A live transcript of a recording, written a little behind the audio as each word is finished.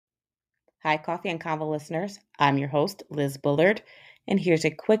Hi, Coffee and Convo listeners. I'm your host, Liz Bullard, and here's a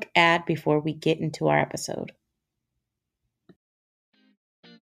quick ad before we get into our episode.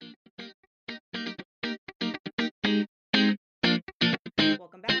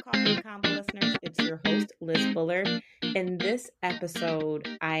 Welcome back, Coffee and Convo listeners. It's your host, Liz Bullard. In this episode,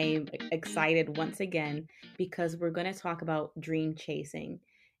 I'm excited once again because we're going to talk about dream chasing.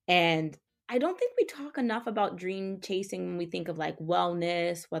 And I don't think we talk enough about dream chasing when we think of like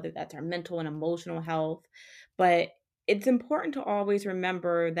wellness, whether that's our mental and emotional health. But it's important to always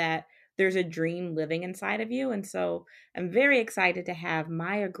remember that there's a dream living inside of you. And so I'm very excited to have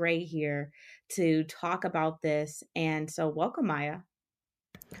Maya Gray here to talk about this. And so, welcome, Maya.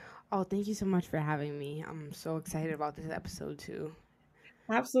 Oh, thank you so much for having me. I'm so excited about this episode too.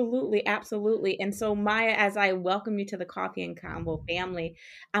 Absolutely, absolutely. And so, Maya, as I welcome you to the Coffee and Convo family,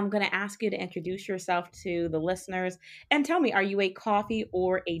 I'm going to ask you to introduce yourself to the listeners and tell me, are you a coffee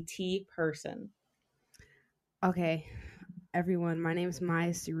or a tea person? Okay, everyone, my name is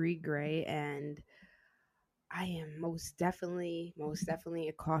Maya Suri Gray, and I am most definitely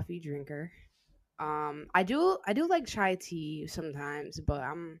a coffee drinker. I do like chai tea sometimes, but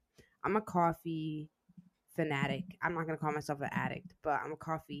I'm a coffee fanatic. I'm not gonna call myself an addict, but I'm a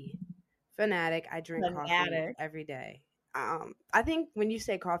coffee fanatic. I drink An coffee addict. every day. I think when you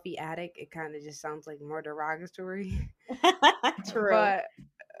say coffee addict, it kind of just sounds like more derogatory. True. but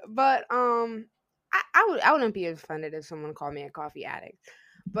but I wouldn't be offended if someone called me a coffee addict.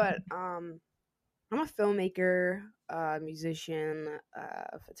 But I'm a filmmaker, musician,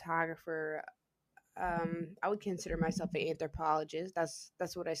 photographer. I would consider myself an anthropologist.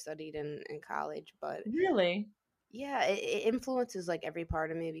 That's what I studied in college. But Really? yeah, it influences like every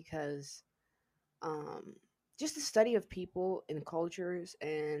part of me because um, just the study of people and cultures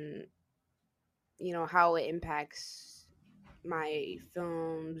and how it impacts my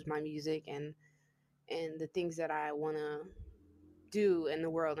films, my music, and the things that I want to do in the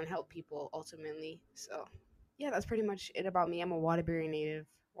world and help people ultimately. So, yeah, that's pretty much it about me. I'm a Waterbury native,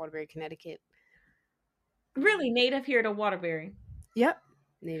 Waterbury, Connecticut. Really native here to Waterbury. Yep,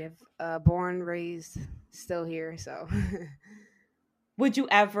 native. Born, raised, still here. So, Would you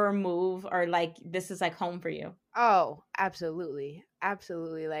ever move or like this is like home for you? oh, absolutely,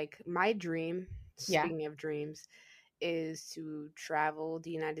 absolutely. Like my dream. Yeah. Speaking of dreams, is to travel the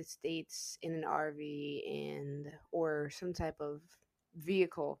United States in an RV and or some type of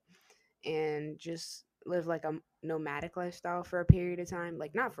vehicle and just live like a nomadic lifestyle for a period of time,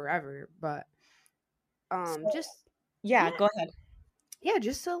 like not forever, but So, just yeah, yeah, go ahead. yeah,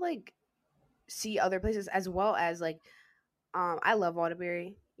 just to like see other places as well as like I love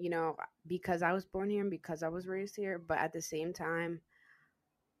Waterbury, because I was born here and because I was raised here, but at the same time,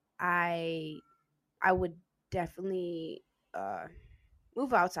 I I would definitely uh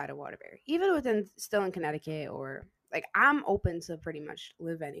move outside of Waterbury, even within still in Connecticut, or like I'm open to pretty much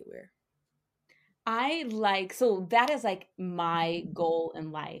live anywhere. I like so that is like my goal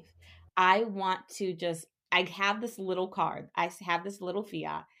in life. I want to just I have this little card. Have this little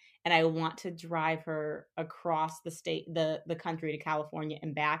Fiat and I want to drive her across the state the country to California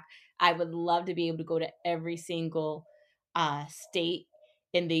and back. I would love to be able to go to every single state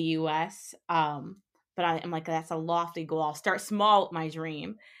in the US. But I'm like that's a lofty goal. I'll start small with my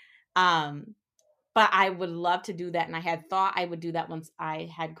dream. Um but I would love to do that. And I had thought I would do that once I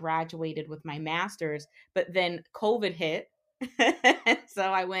had graduated with my master's, but then COVID hit. So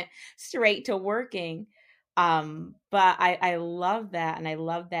I went straight to working. But I love that and I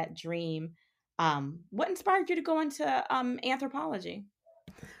love that dream. What inspired you to go into anthropology?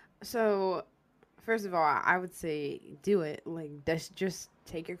 So, first of all, I would say do it. Like, just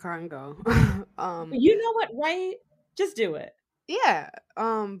take your car and go. um, You know what, right? Just do it. yeah.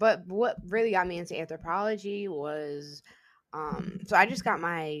 But what really got me into anthropology was, so I just got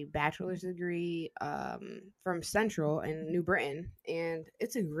my bachelor's degree from Central in New Britain, and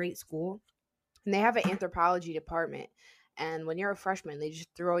it's a great school. And they have an anthropology department. And when you're a freshman, they just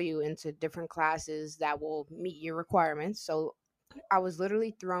throw you into different classes that will meet your requirements. So I was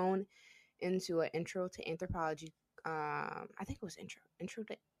literally thrown into an intro to anthropology. I think it was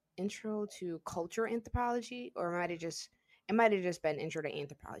intro to culture anthropology, or it might have just been intro to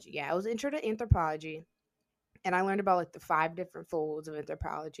anthropology. Yeah, it was intro to anthropology, and I learned about like the five different folds of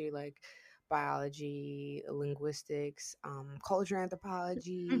anthropology, like biology, linguistics, culture Hmm.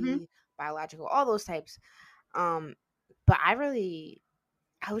 anthropology, biological, all those types. Um, but I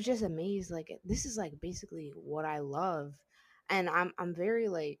was just amazed. Like this is like basically what I love, and I'm very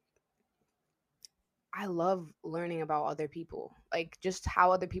like I love learning about other people, like just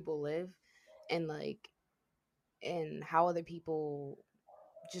how other people live, and like and how other people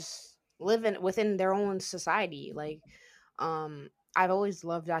just living within their own society. Like, I've always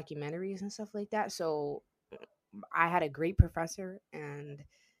loved documentaries and stuff like that. So I had a great professor, and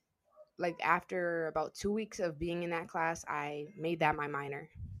like after about 2 weeks of being in that class, I made that my minor.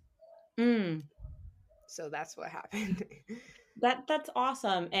 Mm, So that's what happened. that's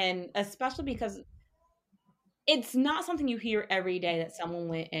awesome, and especially because it's not something you hear every day that someone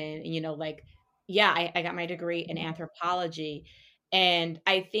went in and, like, yeah, I got my degree in anthropology. And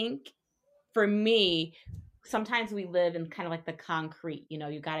I think for me, sometimes we live in kind of like the concrete,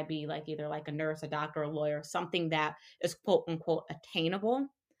 you got to be like either like a nurse, a doctor, a lawyer, something that is quote unquote attainable.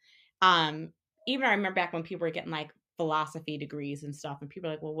 Um, Even I remember back when people were getting like philosophy degrees and stuff, and people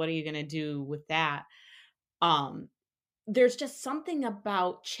are like, well, what are you going to do with that? Um, there's just something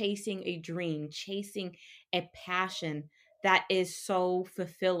about chasing a dream, chasing a passion that is so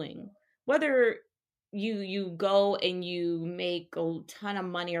fulfilling. Whether you go and you make a ton of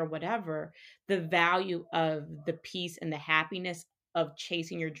money or whatever, the value of the peace and the happiness of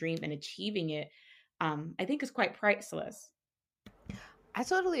chasing your dream and achieving it, I think is quite priceless. I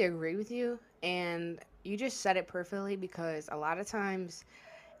totally agree with you. And you just said it perfectly, because a lot of times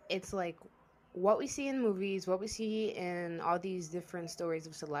it's like what we see in movies, what we see in all these different stories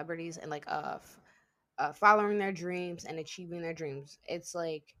of celebrities, and like following their dreams and achieving their dreams. It's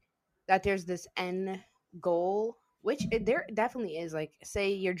like that there's this end goal, which there definitely is. Like,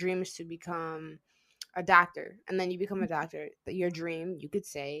 say your dream is to become a doctor, and then you become a doctor. That your dream, you could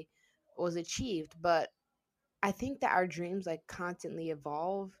say, was achieved. But I think that our dreams like constantly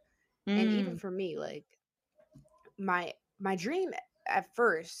evolve. And even Mm, for me, like my dream at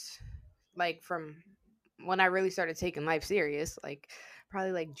first, like from when I really started taking life serious, like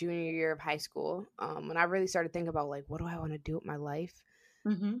probably like junior year of high school, when I really started thinking about like what do I want to do with my life,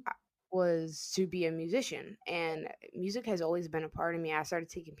 mhm, was to be a musician. And music has always been a part of me. I started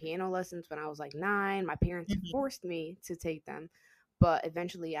taking piano lessons when I was like 9. My parents mhm, forced me to take them, but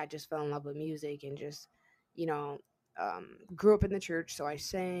eventually I just fell in love with music and just, you know, grew up in the church. So I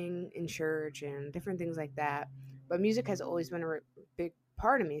sang in church and different things like that. But music has always been a big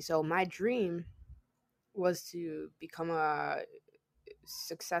part of me. So my dream was to become a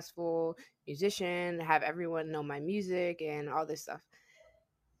successful musician, have everyone know my music and all this stuff.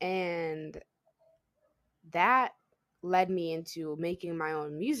 And that led me into making my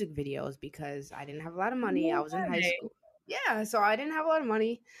own music videos, because I didn't have a lot of money. I no was in high way. school. Yeah, so I didn't have a lot of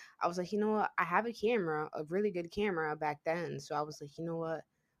money. I was like, you know what? I have a camera, a really good camera back then. So I was like, you know what?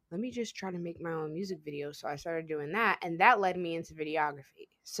 Let me just try to make my own music videos. So I started doing that, and that led me into videography.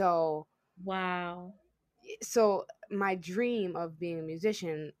 Wow. So my dream of being a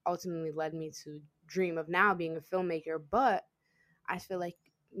musician ultimately led me to dream of now being a filmmaker, but I feel like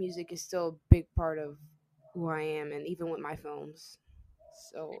music is still a big part of who I am, and even with my films.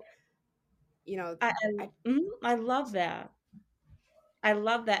 So, you know, I I love that. I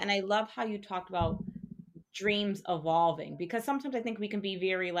love that, and I love how you talked about dreams evolving, because sometimes I think we can be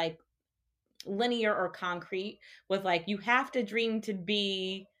very like linear or concrete with like you have to dream to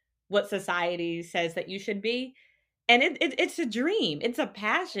be what society says that you should be. And it's a dream, it's a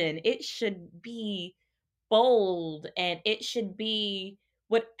passion, it should be bold, and it should be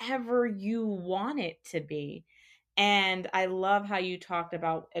whatever you want it to be. And I love how you talked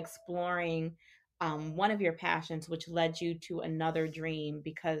about exploring one of your passions which led you to another dream,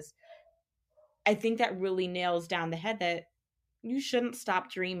 because I think that really nails down the head that you shouldn't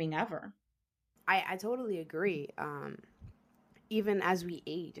stop dreaming ever. I totally agree. Even as we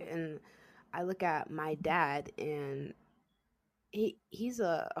age, and I look at my dad, and he's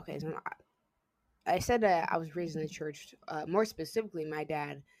a okay. So I said that I was raised in the church. More specifically, my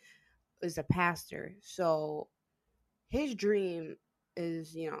dad is a pastor. So his dream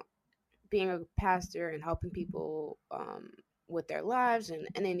is, being a pastor and helping people with their lives in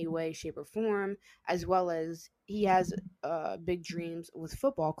any way, shape, or form, as well as he has big dreams with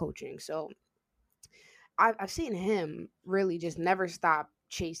football coaching. So I've seen him really just never stop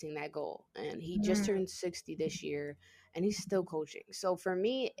chasing that goal. And he just Mm, turned 60 this year, and he's still coaching. So for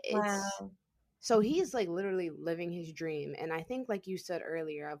me, it's wow. so he's like literally living his dream. And I think, like you said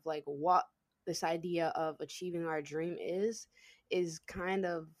earlier, of like what this idea of achieving our dream is kind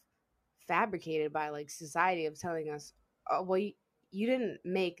of fabricated by like society of telling us, oh well, you didn't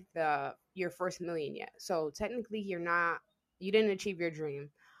make the your first million yet, so technically you didn't achieve your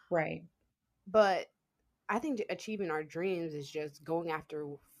dream. Right. But I think achieving our dreams is just going after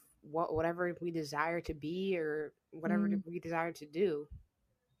whatever we desire to be, or whatever Mm, we desire to do.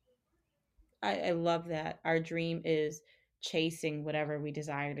 I love that. Our dream is chasing whatever we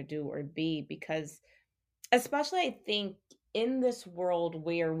desire to do or be, because especially I think in this world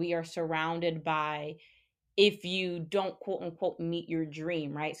where we are surrounded by, if you don't quote unquote meet your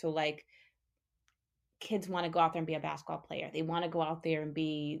dream, right? So like kids want to go out there and be a basketball player. They want to go out there and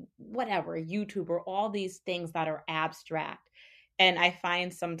be whatever, a YouTuber, all these things that are abstract. And I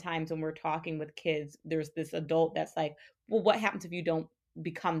find sometimes when we're talking with kids, there's this adult that's like, well, what happens if you don't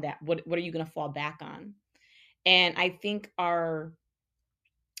become that? What are you going to fall back on? And I think our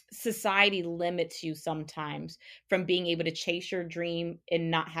society limits you sometimes from being able to chase your dream and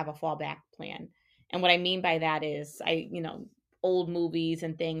not have a fallback plan. And what I mean by that is old movies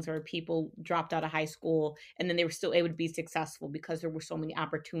and things where people dropped out of high school and then they were still able to be successful because there were so many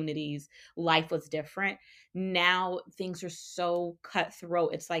opportunities. Life was different. Now things are so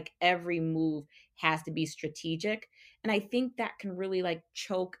cutthroat. It's like every move has to be strategic. And I think that can really like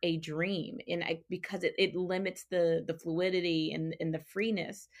choke a dream because it limits the fluidity and the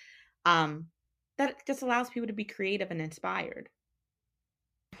freeness um, that just allows people to be creative and inspired.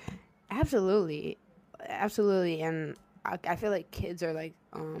 Absolutely, absolutely, and I feel like kids are like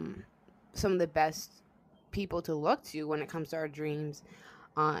some of the best people to look to when it comes to our dreams,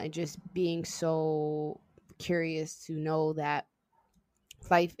 and just being so curious to know that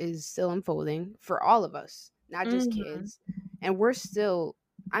life is still unfolding for all of us, not just Mhm. kids. And we're still,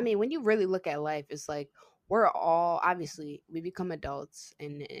 I mean, when you really look at life, it's like we're all obviously we become adults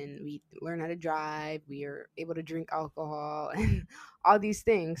and we learn how to drive, we are able to drink alcohol and all these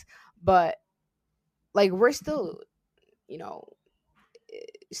things. But like we're still, you know,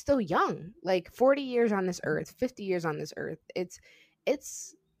 still young, like 40 years on this earth, 50 years on this earth. It's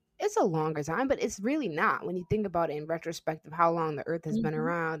it's a longer time, but it's really not when you think about it in retrospect of how long the earth has been Mhm.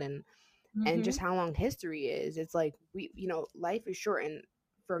 around and just Mhm. how long history is. It's like life is short, and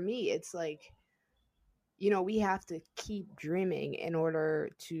for me it's like we have to keep dreaming in order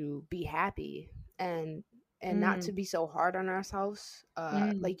to be happy and not to Mm. be so hard on ourselves,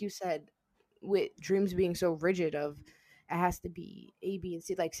 Mm. like you said, with dreams being so rigid of it has to be A, B, and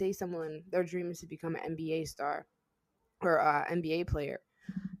C. Like, say someone, their dream is to become an NBA star or NBA player,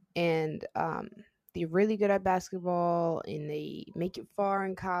 and they're really good at basketball and they make it far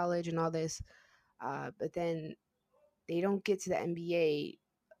in college and all this, but then they don't get to the NBA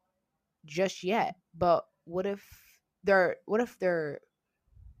just yet. But what if their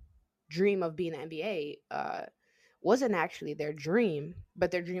dream of being an NBA wasn't actually their dream,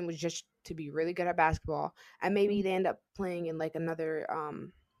 but their dream was just to be really good at basketball, and maybe Mm. they end up playing in like another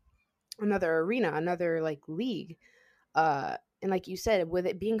arena, another like league. And like you said, with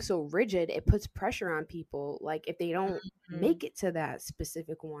it being so rigid, it puts pressure on people. Like if they don't Mm. make it to that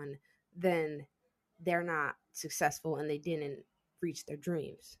specific one, then they're not successful and they didn't reach their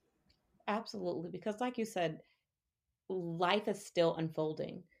dreams. Absolutely, because like you said, life is still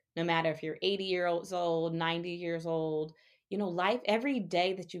unfolding. No matter if you're 80 years old, 90 years old, life every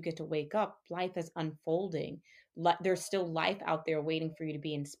day that you get to wake up, life is unfolding. There's still life out there waiting for you to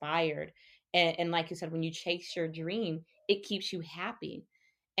be inspired. And like you said, when you chase your dream, it keeps you happy.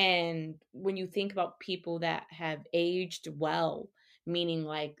 And when you think about people that have aged well, meaning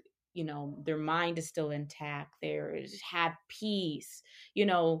like, their mind is still intact, they're had peace, you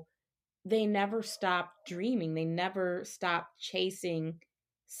know, they never stop dreaming. They never stop chasing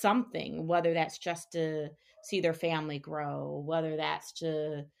something, whether that's just to see their family grow, whether that's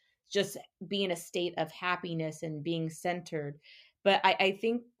to just be in a state of happiness and being centered. But I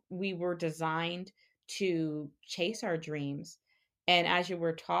think we were designed to chase our dreams. And as you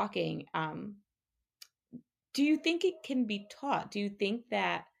were talking, do you think it can be taught? Do you think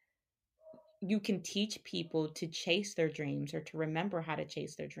that you can teach people to chase their dreams or to remember how to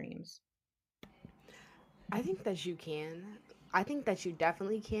chase their dreams? I think that you can. I think that you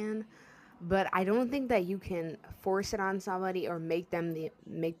definitely can, but I don't think that you can force it on somebody or make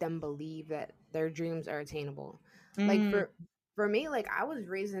them believe that their dreams are attainable. Like Mm. for me, like I was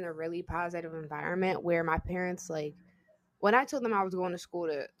raised in a really positive environment where my parents, like when I told them I was going to school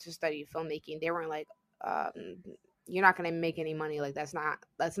to study filmmaking, they weren't like, um, "You're not gonna make any money. Like that's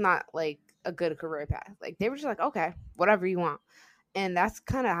not like a good career path." Like they were just like, "Okay, whatever you want." And that's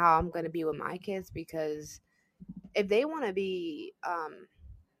kind of how I'm gonna be with my kids, because if they want to be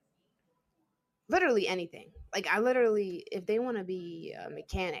literally anything, like I literally, if they want to be a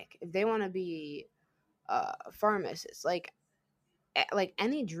mechanic, if they want to be a pharmacist, like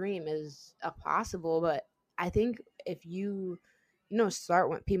any dream is a possible. But I think if you start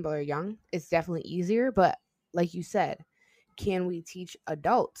when people are young, it's definitely easier. But like you said, can we teach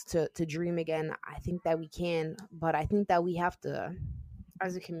adults to dream again? I think that we can, but I think that we have to,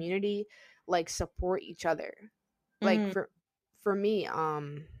 as a community, like support each other. Like Mm. for me,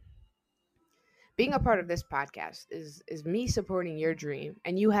 being a part of this podcast is me supporting your dream,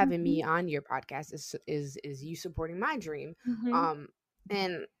 and you having me Mhm, on your podcast is you supporting my dream. mhm. um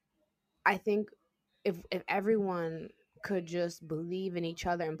and I think if everyone could just believe in each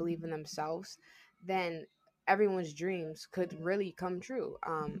other and believe in themselves, then everyone's dreams could really come true.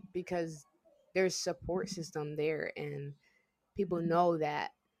 Because there's support system there, and people know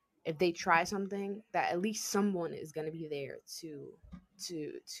that if they try something, that at least someone is going to be there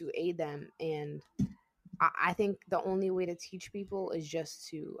to aid them. And I think the only way to teach people is just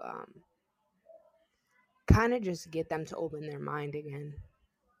to kind of just get them to open their mind again.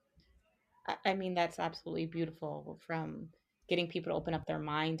 I mean, that's absolutely beautiful from getting people to open up their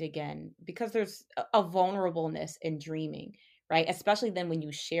mind again because there's a vulnerableness in dreaming, right? Especially then when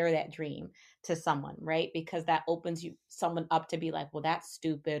you share that dream to someone, right? Because that opens you someone up to be like, well, that's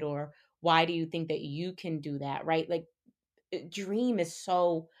stupid, or why do you think that you can do that, right? Like dream is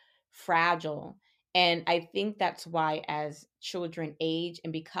so fragile. And I think that's why as children age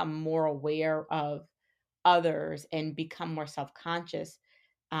and become more aware of others and become more self-conscious,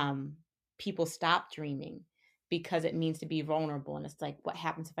 um, people stop dreaming because it means to be vulnerable. And it's like, what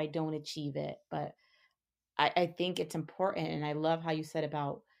happens if I don't achieve it? But I think it's important. And I love how you said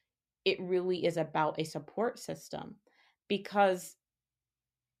about it really is about a support system because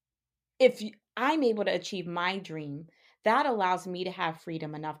I'm able to achieve my dream, that allows me to have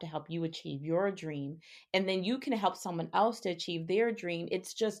freedom enough to help you achieve your dream. And then you can help someone else to achieve their dream.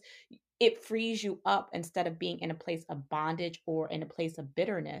 It's just, it frees you up instead of being in a place of bondage or in a place of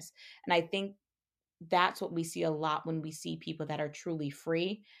bitterness. And I think that's what we see a lot when we see people that are truly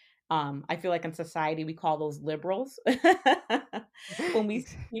free. I feel like in society we call those liberals. When we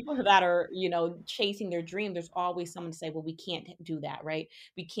see people that are, chasing their dream, there's always someone to say, "Well, we can't do that, right?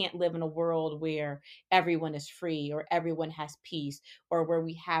 We can't live in a world where everyone is free, or everyone has peace, or where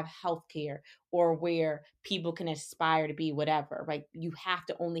we have healthcare, or where people can aspire to be whatever." Right? You have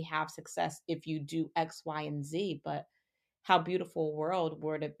to only have success if you do X, Y, and Z. But how beautiful a world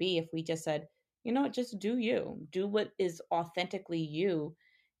would it be if we just said, just do you, do what is authentically you,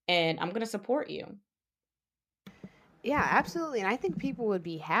 and I'm going to support you. Yeah, absolutely. And I think people would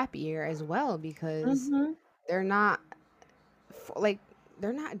be happier as well because Hmm. they're not like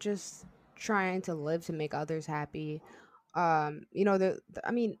they're not just trying to live to make others happy. I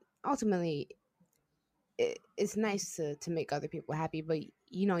mean, ultimately it's nice to make other people happy, but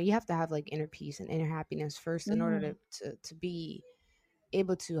you have to have like inner peace and inner happiness first in order Hmm. to be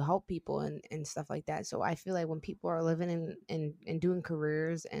able to help people and stuff like that. So I feel like when people are living and doing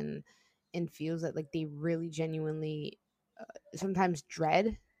careers and in fields that like they really genuinely sometimes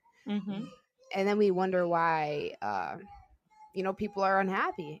dread, Hmm. and then we wonder why people are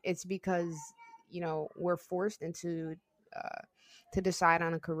unhappy. It's because we're forced into uh, to decide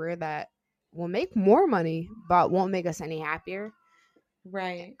on a career that will make more money but won't make us any happier,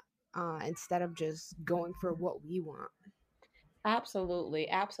 Right. instead of just going for what we want. Absolutely,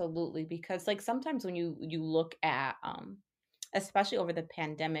 absolutely. Because like sometimes when you look at, especially over the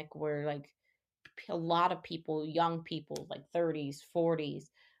pandemic, where like a lot of people, young people, like 30s,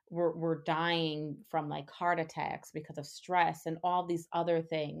 40s, were dying from like heart attacks because of stress and all these other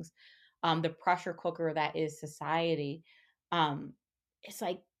things. The pressure cooker that is society. Um, it's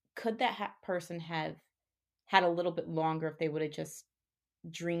like, could that person have had a little bit longer if they would have just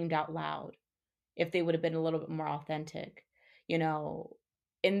dreamed out loud? If they would have been a little bit more authentic, you know,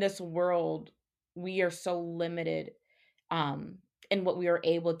 in this world, we are so limited, um, in what we are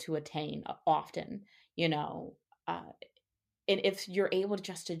able to attain often, you know. Uh, and if you're able to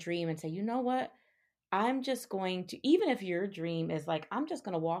just to dream and say, you know what, I'm just going to, even if your dream is like, I'm just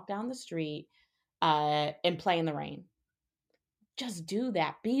going to walk down the street and play in the rain, just do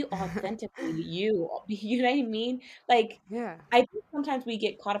that. Be authentically you. You know what I mean? Like, Yeah, I think sometimes we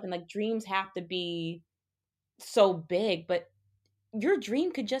get caught up in like dreams have to be so big, but your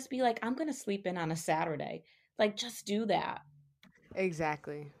dream could just be like, I'm gonna sleep in on a Saturday. Like, just do that.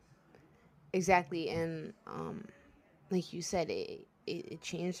 exactly, exactly. And like you said, it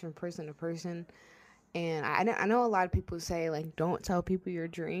changed from person to person. And I know a lot of people say like don't tell people your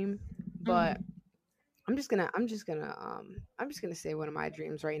dream, but Mhm. I'm just gonna say one of my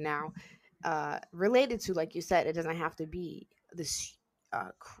dreams right now, related to, like you said, it doesn't have to be this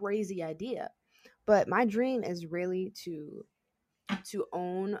crazy idea, but my dream is really to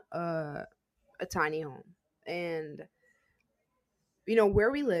own a tiny home. And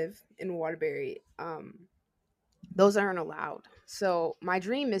where we live in Waterbury, those aren't allowed. So my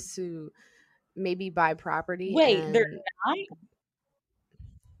dream is to maybe buy property. Wait, they're And not?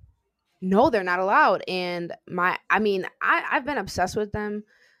 no, they're not allowed. And I mean, I've been obsessed with them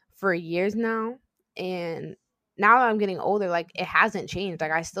for years now. And now that I'm getting older, like it hasn't changed.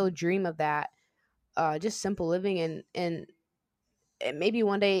 Like I still dream of that, just simple living, and maybe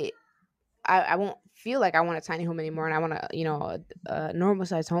one day I won't feel like I want a tiny home anymore, and I want a normal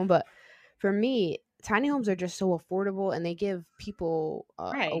sized home. But for me, tiny homes are just so affordable, and they give people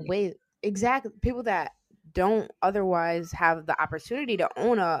a Right. way, exactly, people that don't otherwise have the opportunity to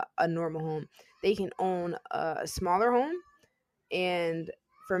own a normal home. They can own a smaller home, and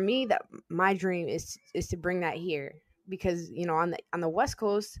for me, that my dream is to bring that here, because on the West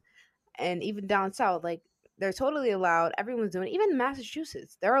Coast and even down south, like they're totally allowed. Everyone's doing it. Even in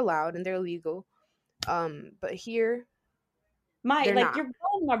Massachusetts, they're allowed and they're legal. But here My they're like not. you're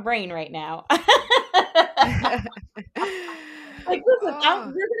blowing my brain right now. Like, listen,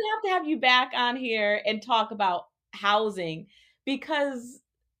 Oh, we're gonna have you back on here and talk about housing because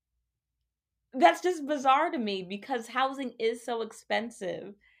that's just bizarre to me because housing is so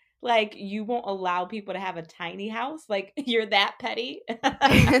expensive. Like, you won't allow people to have a tiny house? Like, you're that petty?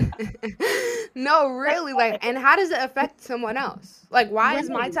 no, That's really. Like, and how does it affect someone else? Like, why is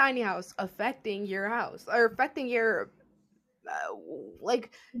my right. tiny house affecting your house or affecting your uh,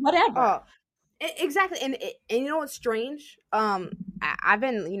 like? Whatever. Oh, exactly. And you know what's strange? I've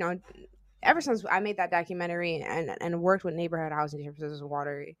been ever since I made that documentary and worked with neighborhood housing services of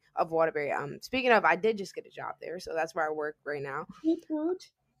Waterbury. Speaking of, I did just get a job there, so that's where I work right now. Sweet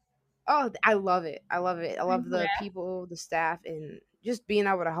fruit. Oh, I love it. I love it. I love the Yeah. people, the staff, and just being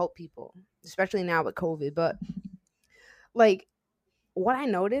able to help people, especially now with COVID. But like, what I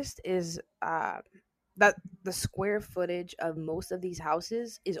noticed is that the square footage of most of these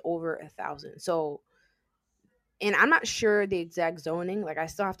houses is over 1,000. So, and I'm not sure the exact zoning. Like, I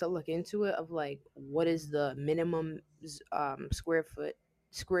still have to look into it of like what is the minimum square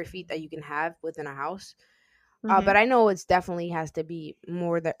feet that you can have within a house. But Mhm. I know it's definitely has to be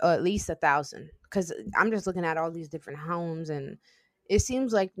more than at least 1,000, because I'm just looking at all these different homes, and it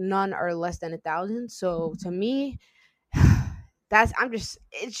seems like none are less than 1,000. So to me,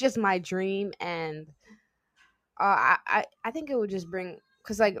 it's just my dream, and I think it would just bring,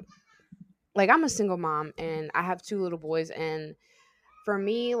 because like I'm a single mom and I have two little boys, and for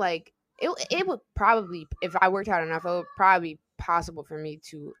me, like it would probably, if I worked out enough, it would probably be possible for me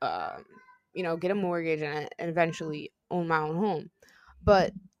to get a mortgage and eventually own my own home.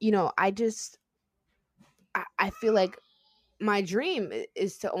 But I feel like my dream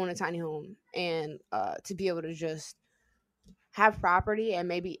is to own a tiny home, and to be able to just have property and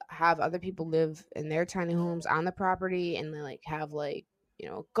maybe have other people live in their tiny homes on the property, and then like have like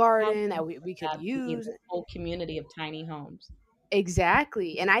How garden that beautiful we would could that be, use. this whole community of tiny homes?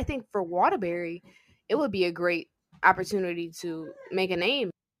 Exactly. And I think for Waterbury, it would be a great opportunity to make a name.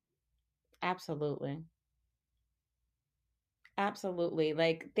 Absolutely. Absolutely.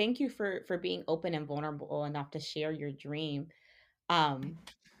 Like, thank you for being open and vulnerable enough to share your dream. Um,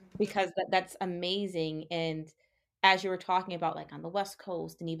 because that's amazing. And as you were talking about, like on the West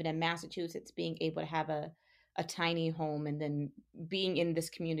Coast and even in Massachusetts, being able to have a tiny home and then being in this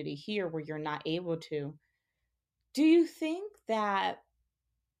community here where you're not able to, do you think that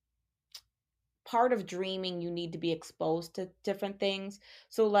part of dreaming you need to be exposed to different things?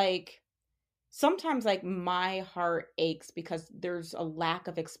 So like sometimes like my heart aches because there's a lack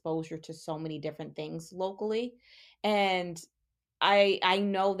of exposure to so many different things locally. And I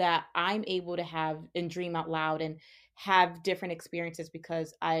know that I'm able to have and dream out loud and have different experiences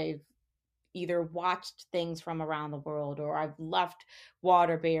because I've either watched things from around the world or I've left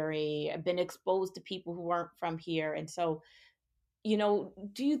Waterbury, I've been exposed to people who aren't from here. And so,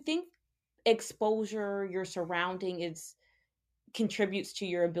 do you think exposure, your surrounding is contributes to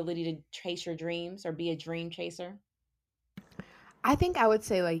your ability to chase your dreams or be a dream chaser? I think I would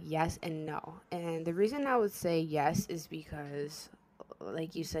say like yes and no. And the reason I would say yes is because,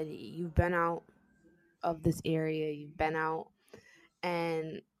 like you said, you've been out of this area, you've been out,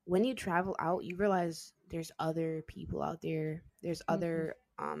 and when you travel out, you realize there's other people out there, there's Mhm. other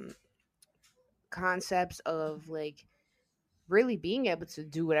concepts of like really being able to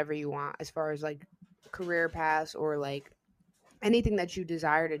do whatever you want as far as like career paths or like anything that you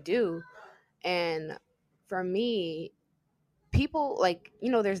desire to do. And for me, people like,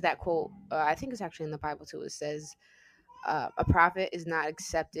 there's that quote, I think it's actually in the Bible too. It says, a prophet is not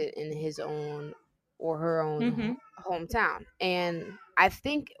accepted in his own or her own Mhm. hometown. And I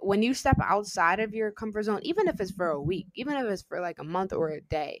think when you step outside of your comfort zone, even if it's for a week, even if it's for like a month or a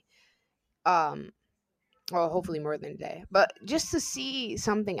day, um, well, hopefully more than a day, but just to see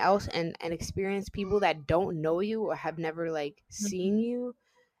something else and experience people that don't know you or have never like seen Mhm. you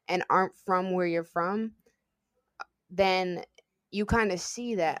and aren't from where you're from, then you kind of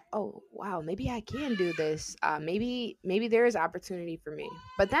see that, oh wow, maybe I can do this. Maybe there is opportunity for me.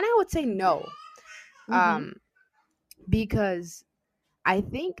 But then I would say no, Mm-hmm. um, because I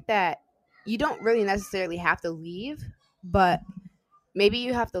think that you don't really necessarily have to leave, but maybe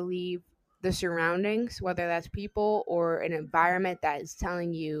you have to leave the surroundings, whether that's people or an environment that is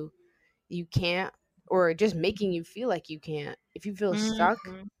telling you you can't, or just making you feel like you can't. If you feel stuck,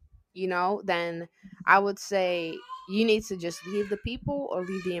 Mm-hmm. then I would say you need to just leave the people or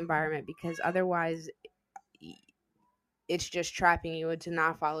leave the environment, because otherwise it's just trapping you to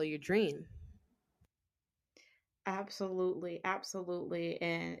not follow your dream. Absolutely, absolutely.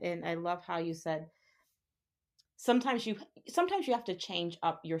 And I love how you said sometimes you sometimes you have to change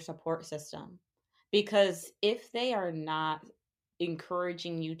up your support system, because if they are not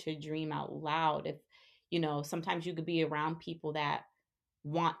encouraging you to dream out loud, if sometimes you could be around people that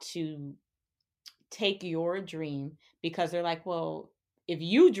want to take your dream because they're like, well, if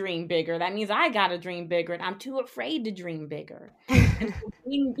you dream bigger, that means I got to dream bigger and I'm too afraid to dream bigger. And so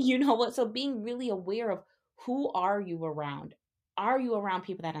being, so being really aware of who are you around? Are you around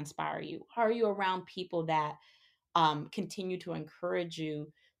people that inspire you? Are you around people that continue to encourage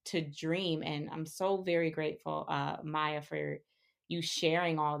you to dream? And I'm so very grateful, Maya, for you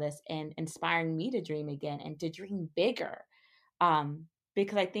sharing all this and inspiring me to dream again and to dream bigger.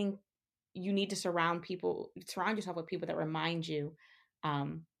 Because I think you need to surround yourself with people that remind you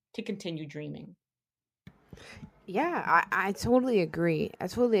um, to continue dreaming. Yeah, I totally agree. I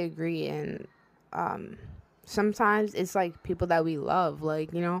totally agree. And um, sometimes it's like people that we love,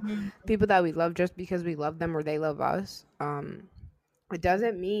 like, people that we love just because we love them or they love us. It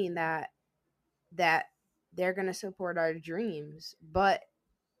doesn't mean that they're gonna support our dreams, but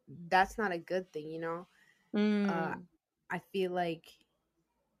that's not a good thing. Uh, Mm. I feel like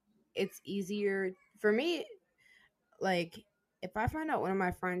it's easier for me. Like, if I find out one of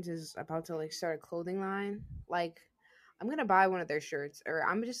my friends is about to like start a clothing line, like, I'm gonna buy one of their shirts, or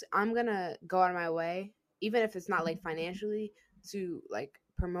I'm gonna go out of my way, even if it's not like financially, to like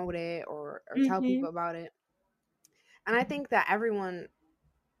promote it or tell Mm-hmm. people about it. And I think that everyone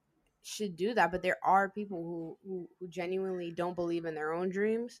should do that, but there are people who genuinely don't believe in their own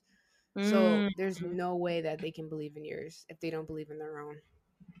dreams. So Mm. there's no way that they can believe in yours if they don't believe in their own.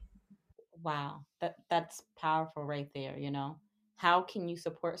 Wow, that's powerful right there, you know. How can you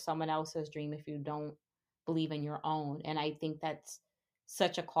support someone else's dream if you don't believe in your own? And I think that's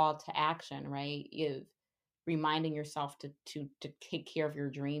such a call to action, right? You reminding yourself to take care of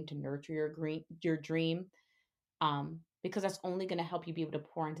your dream, to nurture your dream, because that's only going to help you be able to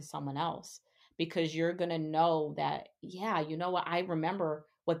pour into someone else, because you're going to know that, yeah, you know what, I remember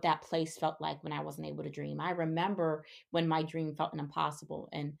what that place felt like when I wasn't able to dream. I remember when my dream felt impossible,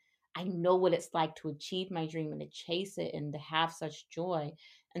 and I know what it's like to achieve my dream and to chase it and to have such joy.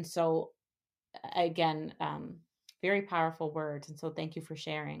 And so again, very powerful words, and so thank you for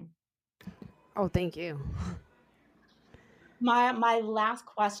sharing. Oh, thank you. My last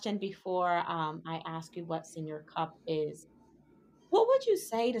question before I ask you what's in your cup is, what would you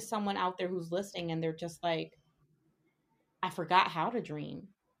say to someone out there who's listening and they're just like, I forgot how to dream.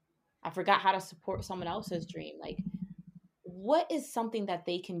 I forgot how to support someone else's dream. Like, what is something that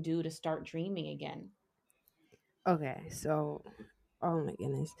they can do to start dreaming again? Okay, so, oh my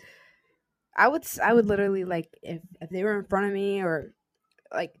goodness, I would literally, like, if they were in front of me, or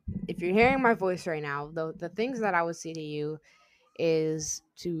like, if you're hearing my voice right now, the things that I would say to you is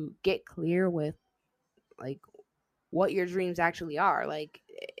to get clear with, like, what your dreams actually are. Like,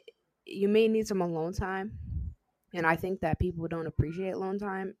 you may need some alone time, and I think that people don't appreciate alone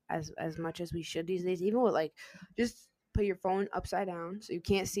time as much as we should these days. Even with, like, just put your phone upside down so you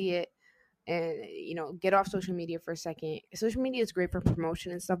can't see it, and get off social media for a second. Social media is great for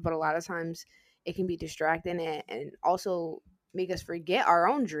promotion and stuff, but a lot of times it can be distracting, and also make us forget our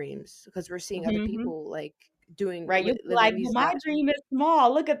own dreams because we're seeing other Hmm. people, like, doing Right? You'll be living like, well, these my dream is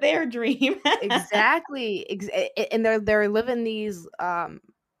small. Look at their dream. exactly and they're living these,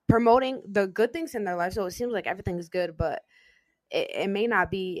 promoting the good things in their life, so it seems like everything is good, but it may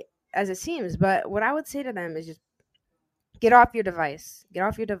not be as it seems. But what I would say to them is just get off your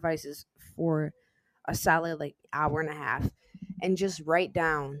devices for a solid, like, hour and a half, and just write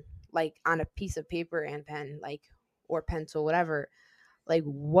down, like, on a piece of paper and pen, like, or pencil, whatever, like,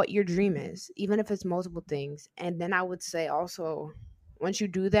 what your dream is, even if it's multiple things. And then I would say also, once you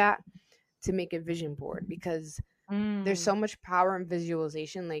do that, to make a vision board, because there's Mm. so much power in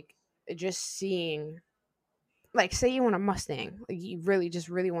visualization. Like, just seeing, like, say you want a Mustang, like, you really just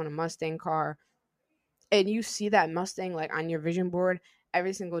really want a Mustang car, and you see that Mustang, like, on your vision board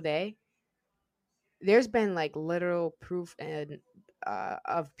every single day, there's been like literal proof and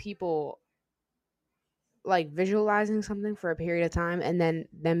of people like visualizing something for a period of time and then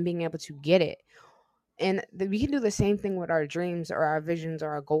them being able to get it. And we can do the same thing with our dreams or our visions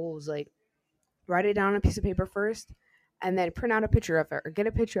or our goals. Like write it down on a piece of paper first and then print out a picture of it or get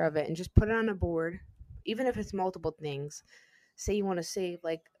a picture of it and just put it on a board, even if it's multiple things. Say you want to save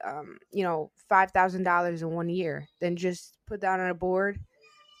like $5,000 in 1 year, then just put that on a board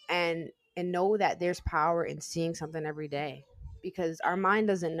and know that there's power in seeing something every day, because our mind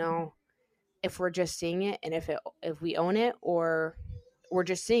doesn't know if we're just seeing it and if we own it or we're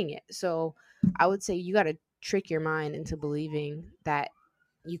just seeing it. So I would say you got to trick your mind into believing that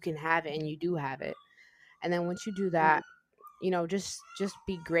you can have it and you do have it. And then once you do that, just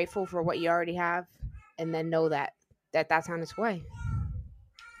be grateful for what you already have, and then know that that's on its way.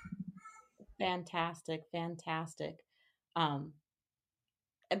 Fantastic, fantastic. Um,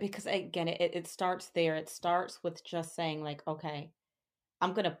 because again, it starts there. It starts with just saying, like, okay,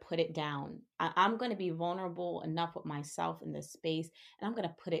 I'm going to put it down. I'm going to be vulnerable enough with myself in this space, and I'm going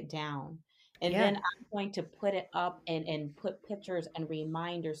to put it down. And Yeah. then I'm going to put it up and put pictures and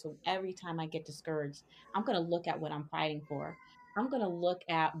reminders. So every time I get discouraged, I'm going to look at what I'm fighting for. I'm going to look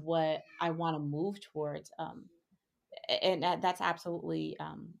at what I want to move towards. And that's absolutely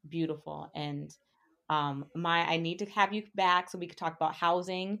beautiful. And I need to have you back so we could talk about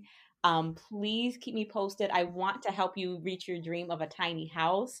housing. Please keep me posted. I want to help you reach your dream of a tiny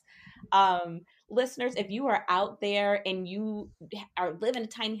house. Listeners, if you are out there and you are live in a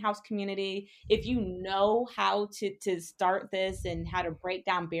tiny house community, if you know how to start this and how to break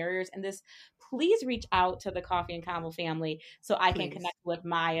down barriers in this, please reach out to the Coffee and Convo family so I can Please. connect with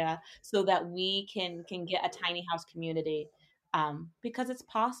Maya so that we can get a tiny house community, because it's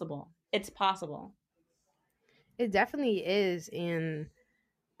possible. It's possible. It definitely is. And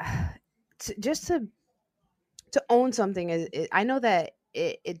just to own something I know that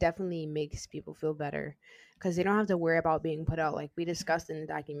it definitely makes people feel better because they don't have to worry about being put out, like we discussed in the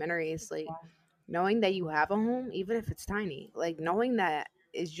documentary. It's like knowing that you have a home, even if it's tiny, like knowing that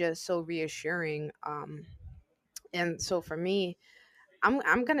is just so reassuring. And so for me,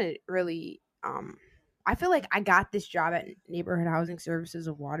 I'm gonna really I feel like I got this job at Neighborhood Housing Services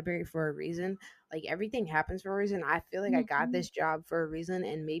of Waterbury for a reason. Like everything happens for a reason. I feel like I got Mhm. this job for a reason,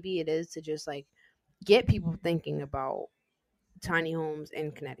 and maybe it is to just like get people thinking about tiny homes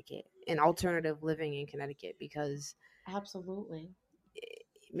in Connecticut and alternative living in Connecticut, because Absolutely.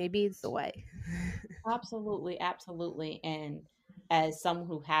 maybe it's the way. Absolutely, absolutely. And as someone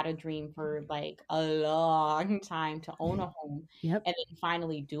who had a dream for like a long time to own a home Yep. and then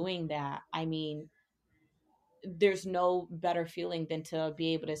finally doing that, I mean, there's no better feeling than to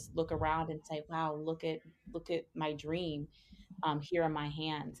be able to look around and say, "Wow, look at my dream here in my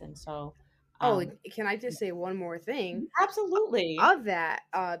hands." And so, Oh, um, can I just say one more thing absolutely. of that?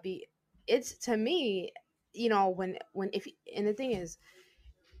 Be It's to me, when if and the thing is,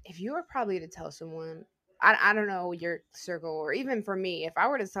 if you were probably to tell someone, I don't know your circle, or even for me, if I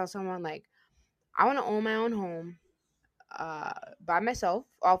were to tell someone like I want to own my own home, by myself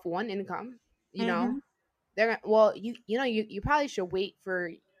off one income, you know, Hmm. they're gonna, well, you probably should wait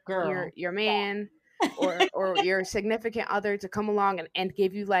for your Girl. man or your significant other to come along and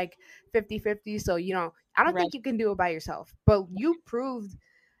give you like 50-50. So I don't Right. think you can do it by yourself, but you proved,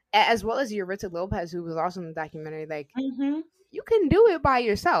 as well as your Rita Lopez, who was also in the documentary, like Hmm. you can do it by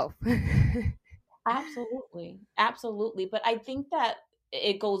yourself. Absolutely. Absolutely. But I think that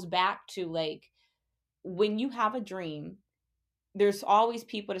it goes back to like when you have a dream, there's always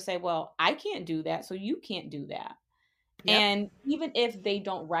people to say, well, I can't do that, so you can't do that. Yep. And even if they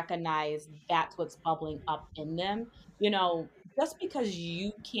don't recognize that's what's bubbling up in them, just because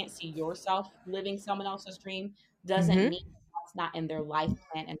you can't see yourself living someone else's dream doesn't Mm-hmm. mean that's not in their life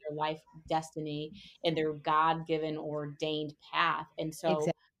plan and their life destiny and their God given ordained path. And so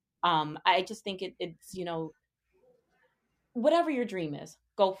Exactly. I just think it's, whatever your dream is,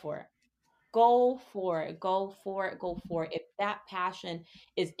 go for it. Go for it. Go for it. Go for it. If that passion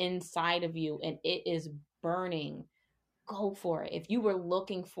is inside of you and it is burning, go for it. If you were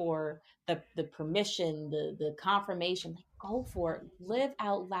looking for the permission, the confirmation, like go for it. Live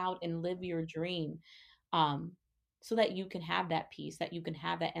out loud and live your dream. Um, so that you can have that peace, that you can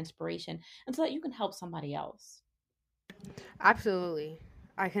have that inspiration, and so that you can help somebody else. Absolutely.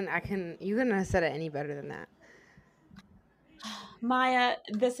 You couldn't have said it any better than that. Maya,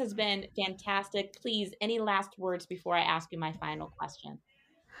 this has been fantastic. Please, any last words before I ask you my final question?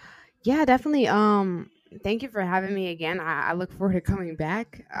 Yeah, definitely. Thank you for having me again. I look forward to coming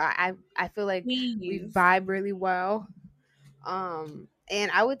back. I feel like we Please. vibe really well. And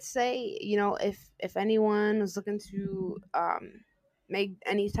I would say, if anyone was looking to make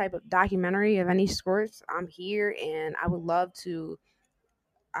any type of documentary of any sorts, I'm here, and I would love to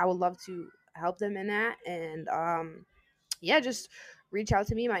help them in that. And yeah, just reach out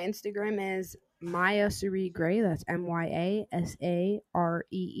to me. My Instagram is Maya Saree Gray. That's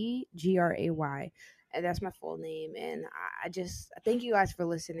MyaSareeGray, and that's my full name. And I just thank you guys for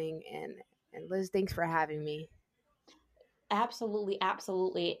listening. And Liz, thanks for having me. Absolutely,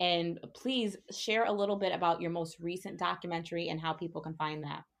 absolutely. And please share a little bit about your most recent documentary and how people can find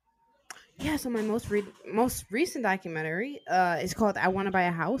that. Yeah, so my most recent documentary is called "I Want to Buy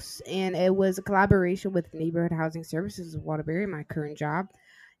a House," and it was a collaboration with Neighborhood Housing Services of Waterbury, my current job.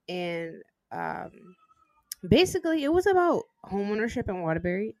 And um, basically, it was about homeownership in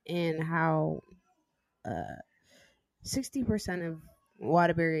Waterbury and how 60% of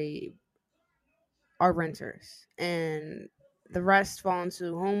Waterbury are renters, and the rest fall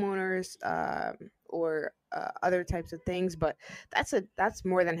into homeowners, or other types of things. But that's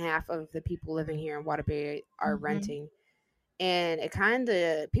more than half of the people living here in Waterbury are Mm-hmm. renting. And it kind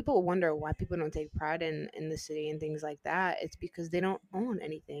of, people wonder why people don't take pride in the city and things like that. It's because they don't own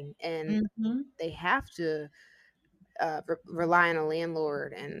anything, and Mm-hmm. they have to rely on a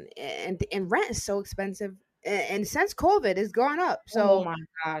landlord, and rent is so expensive. And since COVID, it's gone up. Oh So my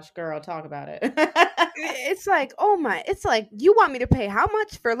gosh, girl, talk about it. it's like, oh my, it's like, you want me to pay how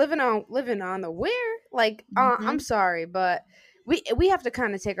much for living on the where? Like, I'm Hmm. sorry, but we have to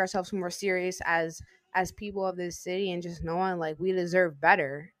kind of take ourselves more serious as people of this city, and just knowing like we deserve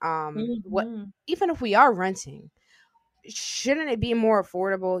better. What, Hmm. even if we are renting, shouldn't it be more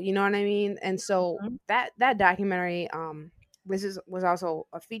affordable? You know what I mean? And so that documentary, was also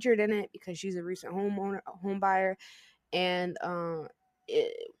featured in it because she's a recent home buyer. And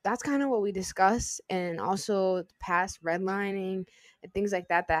that's kind of what we discuss, and also past redlining and things like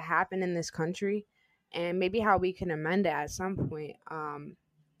that happen in this country, and maybe how we can amend it at some point,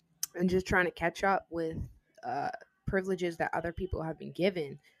 and just trying to catch up with uh, privileges that other people have been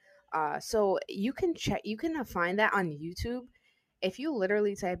given. So you can find that on YouTube. If you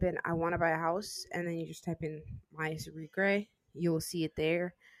literally type in "I want to buy a house" and then you just type in Maya Sarie Gray, you will see it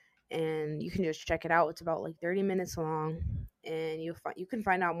there, and you can just check it out. It's about like 30 minutes long, and you can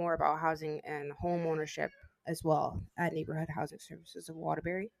find out more about housing and home ownership as well at Neighborhood Housing Services of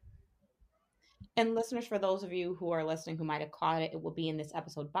Waterbury. And listeners, for those of you who are listening who might have caught it, it will be in this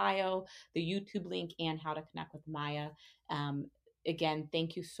episode bio, the YouTube link, and how to connect with Maya. Um, Again,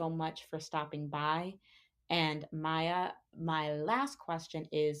 thank you so much for stopping by. And Maya, my last question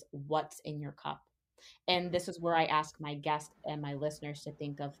is, what's in your cup? And this is where I ask my guests and my listeners to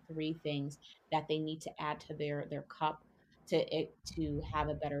think of three things that they need to add to their cup to have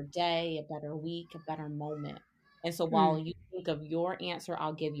a better day, a better week, a better moment. And so while Hmm. you think of your answer,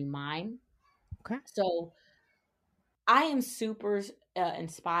 I'll give you mine. Okay. So I am super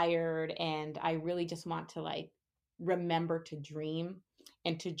inspired, and I really just want to like remember to dream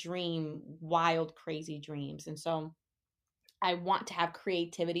and to dream wild, crazy dreams. And so I want to have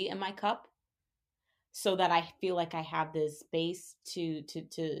creativity in my cup so that I feel like I have this space to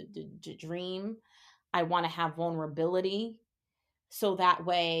dream. I want to have vulnerability so that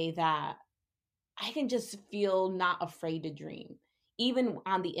way that I can just feel not afraid to dream. Even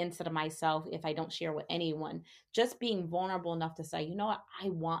on the inside of myself, if I don't share with anyone, just being vulnerable enough to say, you know what, I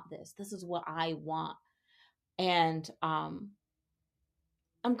want this. This is what I want. And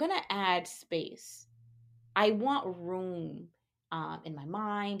I'm going to add space. I want room in my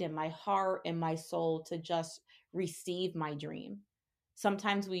mind, in my heart, in my soul to just receive my dream.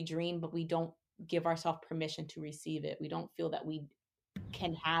 Sometimes we dream, but we don't give ourselves permission to receive it. We don't feel that we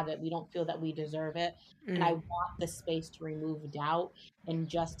can have it. We don't feel that we deserve it. And I Mm. want the space to remove doubt and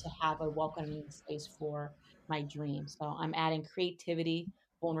just to have a welcoming space for my dream. So I'm adding creativity,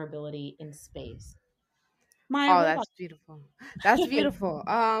 vulnerability, and space. Maya, Oh, what about that's beautiful. That's you? beautiful.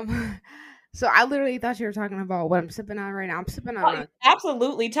 So I literally thought you were talking about what I'm sipping on right now. I'm sipping on Oh,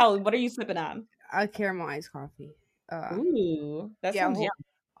 absolutely. Tell me, what are you sipping on? a caramel iced coffee. Ooh, that Yeah, sounds yum.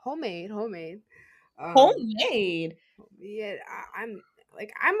 homemade. Um, Homemade. yeah, I'm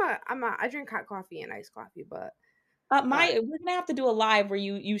like, I drink hot coffee and iced coffee, but uh, Maya, we're gonna have to do a live where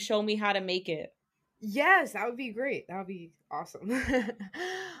you show me how to make it. yes, that would be great. That would be awesome.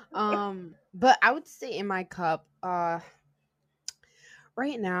 But I would say in my cup,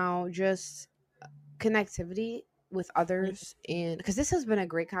 right now, just connectivity with others, and because this has been a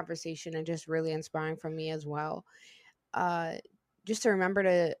great conversation and just really inspiring for me as well. Uh, just to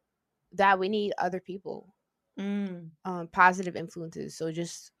remember that we need other people, Mm, positive influences. So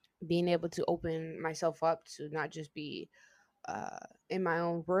just being able to open myself up to not just be in my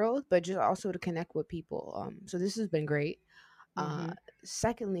own world, but just also to connect with people. So this has been great. Uh, Mm-hmm.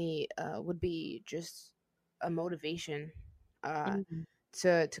 Secondly, would be just a motivation uh, Mm-hmm.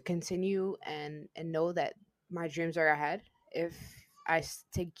 to continue and know that my dreams are ahead. If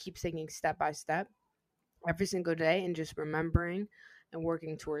keep taking step by step every single day and just remembering and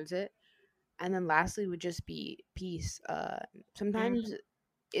working towards it. And then lastly would just be peace. Sometimes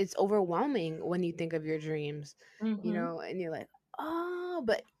it's overwhelming when you think of your dreams, Mm-hmm. and you're like, oh,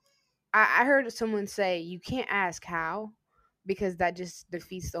 but I heard someone say you can't ask how because that just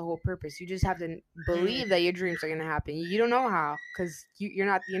defeats the whole purpose. You just have to believe that your dreams are gonna happen. You don't know how because you're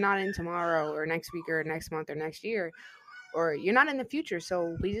not in tomorrow or next week or next month or next year or you're not in the future.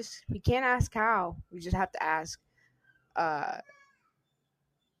 So we can't ask how. We just have to ask. Uh,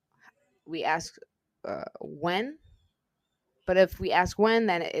 we ask when. But if we ask when,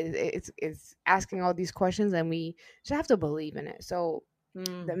 then it's asking all these questions, and we just have to believe in it. So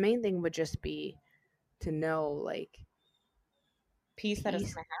Mm. the main thing would just be to know like Peace that is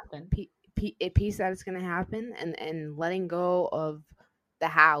peace going to happen. peace that it's going to happen and letting go of the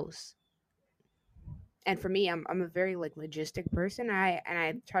house. And for me, I'm a very like logistic person.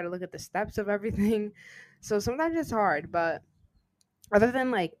 I try to look at the steps of everything. So sometimes it's hard, but other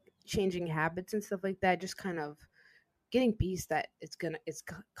than like changing habits and stuff like that, just kind of getting peace that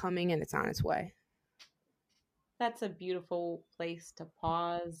coming and it's on its way. That's a beautiful place to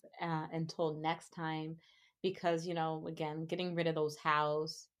pause until next time because, again, getting rid of those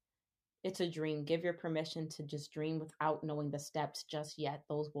hows, it's a dream. Give your permission to just dream without knowing the steps just yet.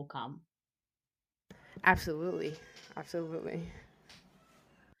 Those will come. Absolutely. Absolutely.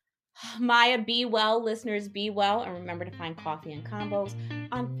 Maya, be well. Listeners, be well. And remember to find Coffee and Combos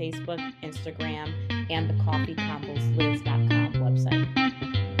on Facebook, Instagram, and the coffeecombosliz.com website.